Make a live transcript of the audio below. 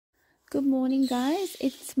Good morning, guys.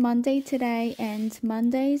 It's Monday today, and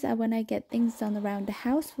Mondays are when I get things done around the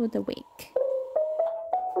house for the week.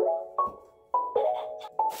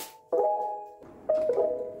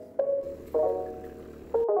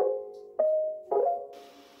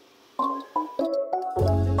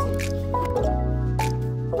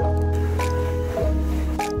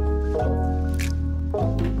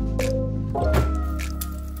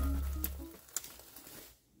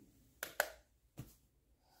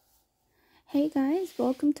 Hey guys,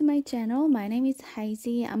 welcome to my channel. My name is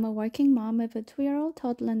Hazy. I'm a working mom of a 2-year-old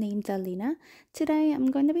toddler named Alina. Today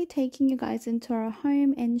I'm going to be taking you guys into our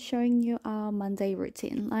home and showing you our Monday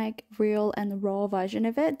routine, like real and raw version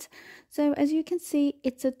of it. So as you can see,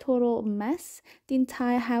 it's a total mess. The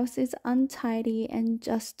entire house is untidy and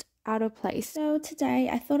just out of place. So today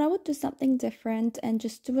I thought I would do something different and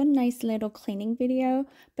just do a nice little cleaning video,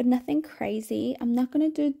 but nothing crazy. I'm not going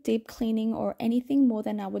to do deep cleaning or anything more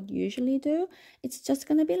than I would usually do. It's just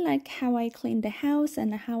going to be like how I clean the house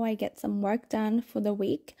and how I get some work done for the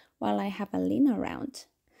week while I have Alina around.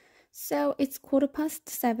 So it's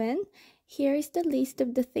 7:15. Here is the list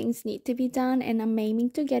of the things need to be done, and I'm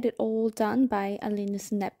aiming to get it all done by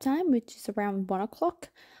Alina's nap time, which is around 1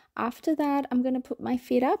 o'clock. After that, I'm going to put my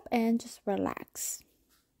feet up and just relax.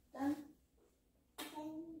 Done.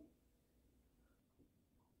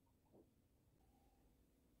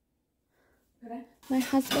 My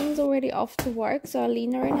husband's already off to work, so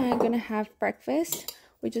Alina and I are going to have breakfast.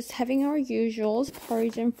 We're just having our usuals,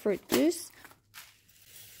 porridge and fruit juice.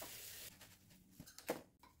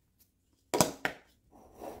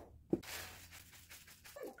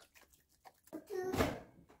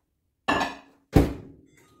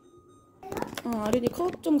 아린이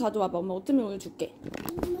컵 좀 가져와봐. 엄마 오트밀 오일 줄게.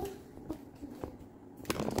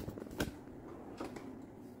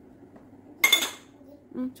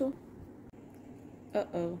 응, 줘.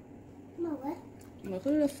 어어. 엄마 왜? 엄마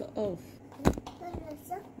흘렸어.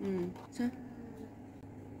 흘렸어? 응, 자.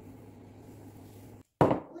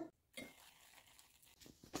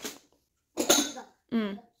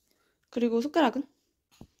 응. 그리고 숟가락은?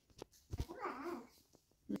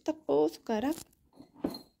 닦고 숟가락.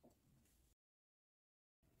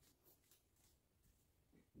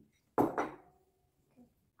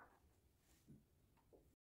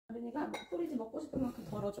 아린이가 소리지 먹고 싶은 만큼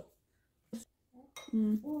덜어줘.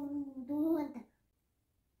 너무 많다.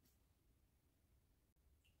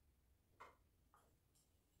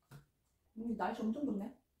 날씨 엄청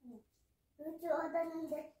좋네. 요즘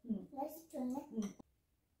얻었는데 날씨 좋네.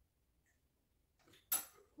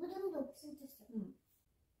 구름도 없어졌어.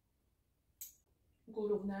 이거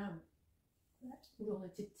우리 오늘 그래? 우리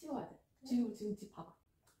오늘 집 치워야 돼. 지금 집 봐봐.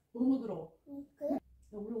 너무 더러워. 그래?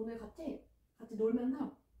 우리 오늘 같이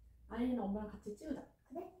놀면서 아이랑 엄마랑 같이 치우자.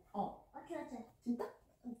 그래? 좋아. 진짜?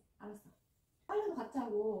 응. 알았어. 빨래도 같이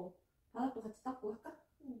하고 바닥도 같이 닦고 할까?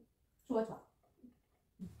 응. 좋아.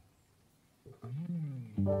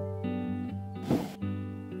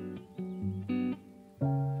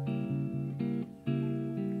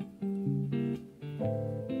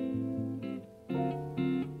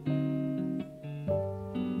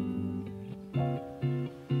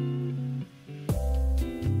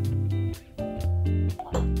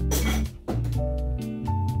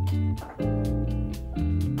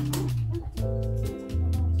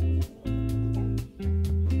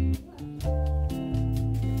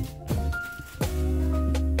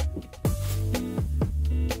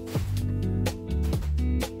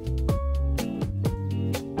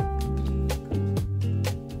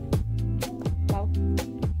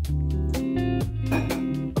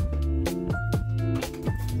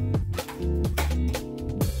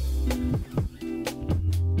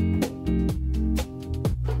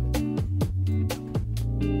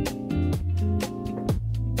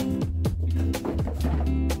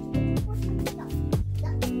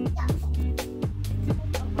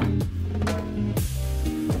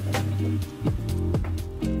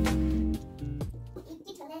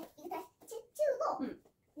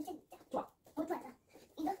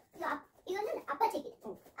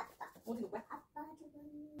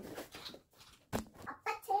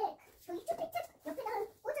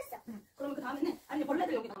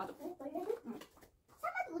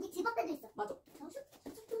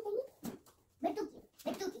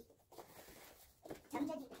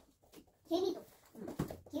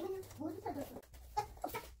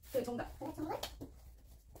 정답.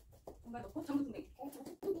 정답 넣고 장수풍뎅이.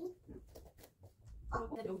 장수풍뎅이.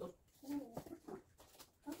 그리고 여기 넣어줘.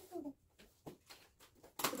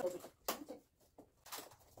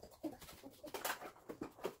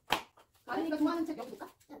 아린이가 좋아하는 책 여기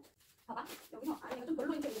볼까? 봐봐. 여기서 아린이가 좀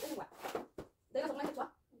별로인 책 이거 뽑은 거야. 내가 정말 책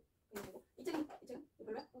좋아?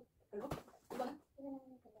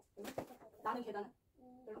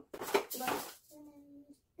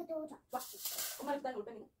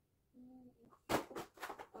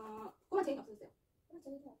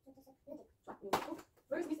 좋아. 이거 넣고.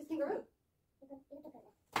 Where's Mrs. Kangaroo? 이것도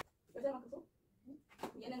별로. 열쇠만큼 써.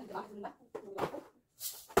 얘네는 이제 마음에 드는 거야. 여기 넣고.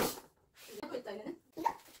 이거 있다 얘네는.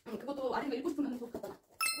 응, 그것도 아린이가 읽고 싶으면 그거 갖다 놔.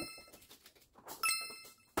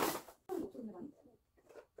 없었네 많이.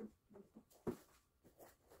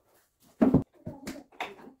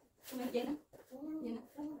 그러면 얘는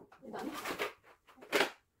일단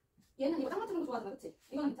얘는 이거 딱 맞추는 거 좋아하잖아, 그치?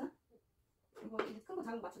 이거는 괜찮아? 이거 이제 큰 거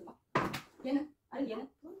작은 거 맞추는 거. 얘는 얘는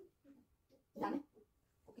이 안에.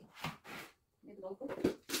 오케이. 얘도 넣고.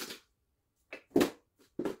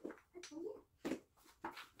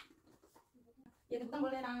 얘는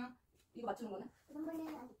무당벌레랑 이거 맞추는 거는?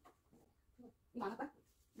 이거 안 할까?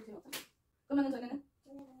 이거 재미없어? 그러면은 저희는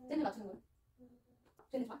쟤네 맞추는 거는?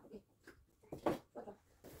 쟤네 좋아? 오케이. 좋아 좋아.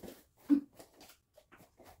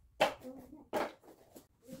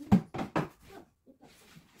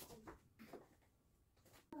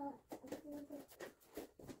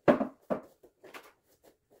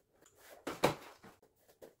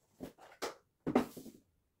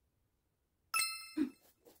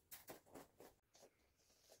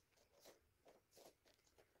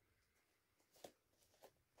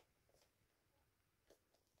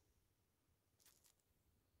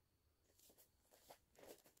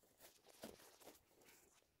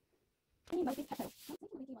 Any might be pepper. Some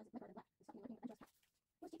people making was better than that. It's something looking and just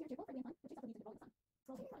was keep your both for being fun, which is something you can roll the sun.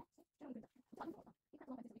 Roll the sun. Generally good. Talking about you can't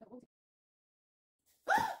roll like this and make a roll.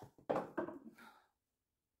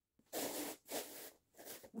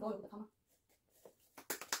 너 여기다 담아.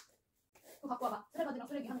 그거 갖고 와봐. 쓰레바지랑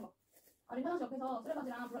쓰레기 하는 거. 아니 화장실 옆에서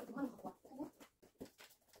쓰레바지랑 그거 하는 거 갖고 와.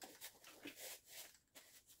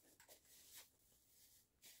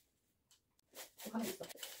 그 가면 있어.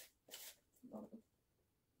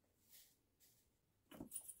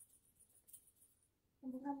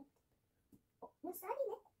 몇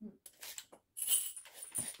살이네? 응.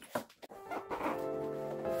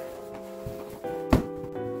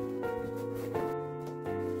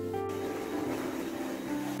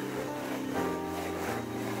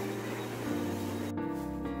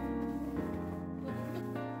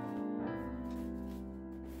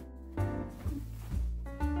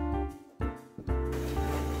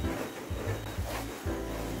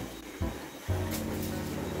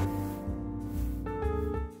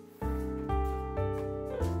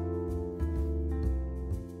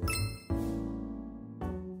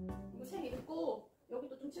 이거 책 읽고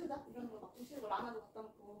여기도 좀 치우자. 이런 거 막 좀 치우고 라나도 갖다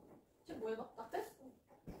놓고. 책 뭐 해봐? 라떼?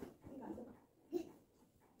 이거 안 되나?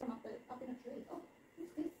 라떼는 뒤에 있어?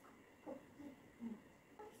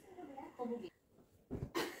 거북이.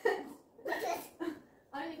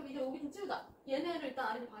 아린이 그럼 이제 여기 좀 치우자. 얘네를 일단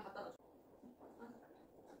아린이 방에 갖다 놔줘.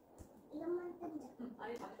 이것만 던져. 응,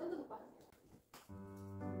 아린이 방에 던져놓을 거야.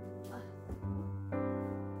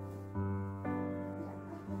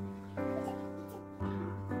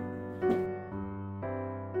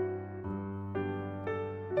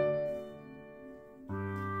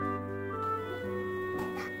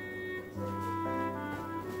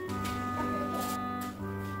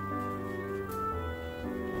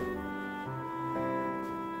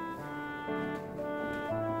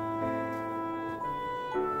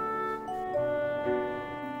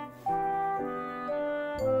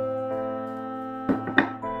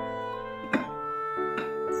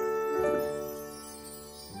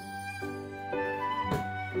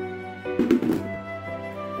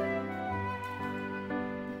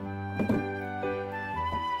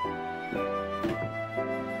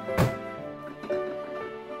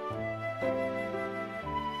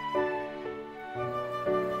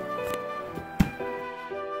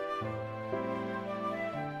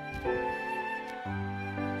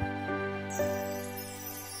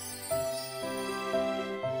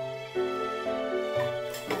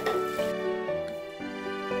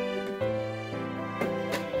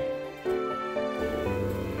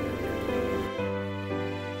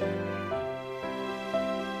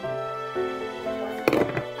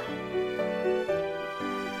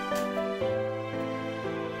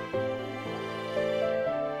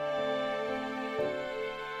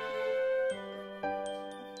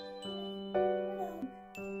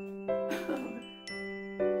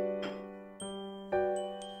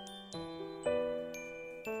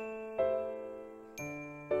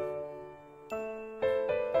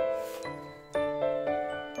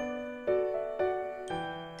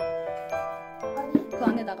 그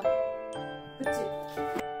안에다가. 그치?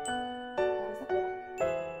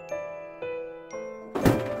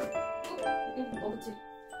 너 그치?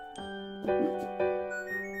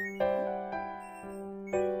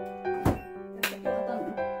 이렇게 갖다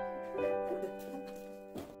놓는 거.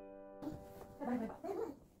 해봐.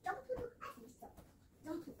 점프도 할 수 있어.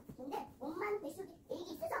 점프.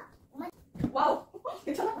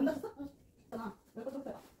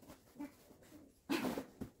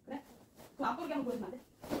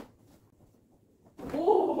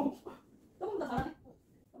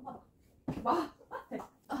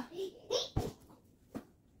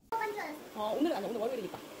 오늘은 아니야. 오늘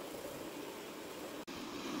월요일이니까.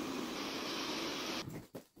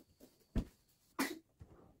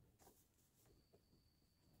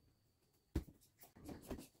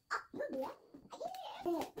 이건 뭐야?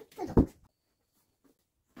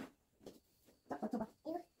 자, 맞춰봐.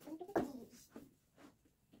 이거 똑같이.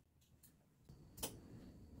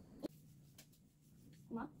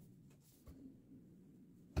 고마.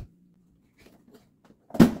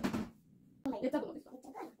 예tab은 어디 있어?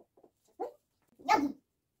 여기.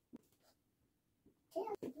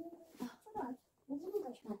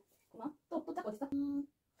 고마. 또 짝 어디 있어?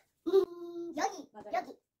 여기. 맞아요.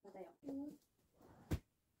 여기. 맞아요.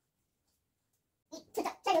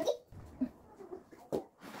 자 여기.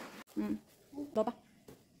 넣어봐.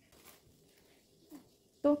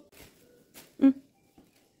 또.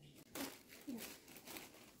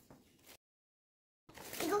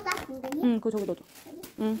 이건가? 공댕이? 그거 저기 넣어줘.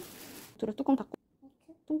 들어 뚜껑 닫고.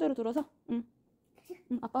 통째로 들어서.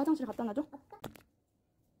 아빠 화장실 갖다 놔줘.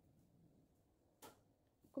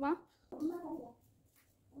 고마. 엄마 방에.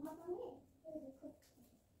 엄마 방에.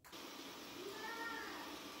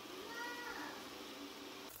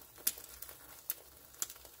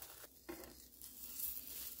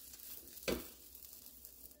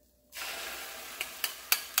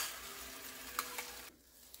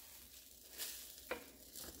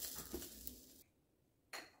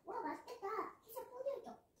 와 맛있겠다. 케찹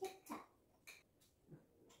뿌려줘. 케찹.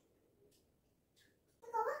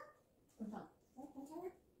 뜨거워? 괜찮아.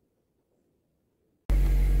 괜찮아?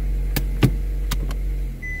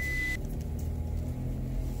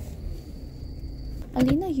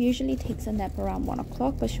 Alina usually takes a nap around 1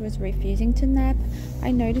 o'clock, but she was refusing to nap. I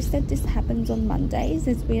noticed that this happens on Mondays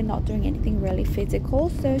as we are not doing anything really physical,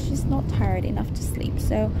 so she's not tired enough to sleep.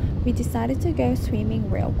 So we decided to go swimming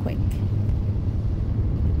real quick.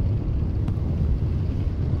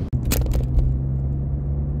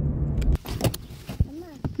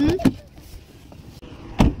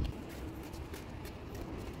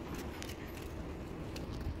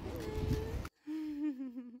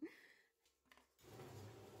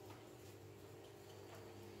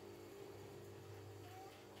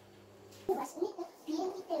 맛있니?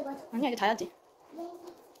 비행기 태워줘. 아니야, 이제 자야지.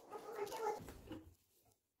 비행기 한번만 태워줘.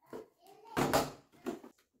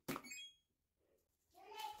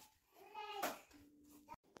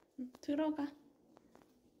 들어가.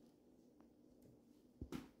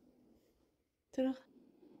 들어가.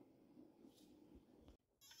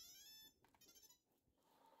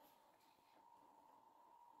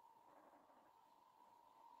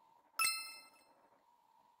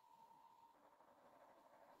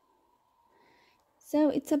 So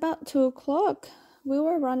it's about 2 o'clock. We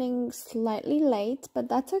were running slightly late, but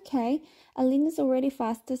that's okay. Alina's already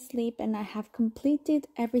fast asleep and I have completed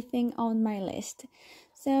everything on my list.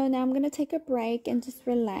 So now I'm gonna take a break and just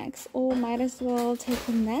relax, or might as well take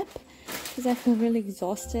a nap because I feel really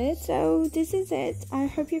exhausted. So this is it. I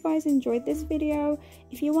hope you guys enjoyed this video.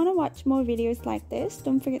 If you want to watch more videos like this,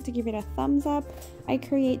 don't forget to give it a thumbs up. I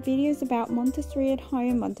create videos about Montessori at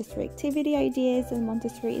home, Montessori activity ideas, and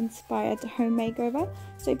Montessori inspired home makeover.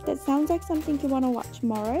 So if that sounds like something you want to watch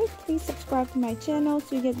more, please subscribe to my channel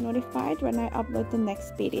so you get notified when I upload the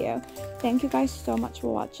next video. Thank you guys so much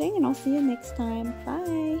for watching, and I'll see you next time.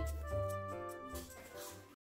 Bye!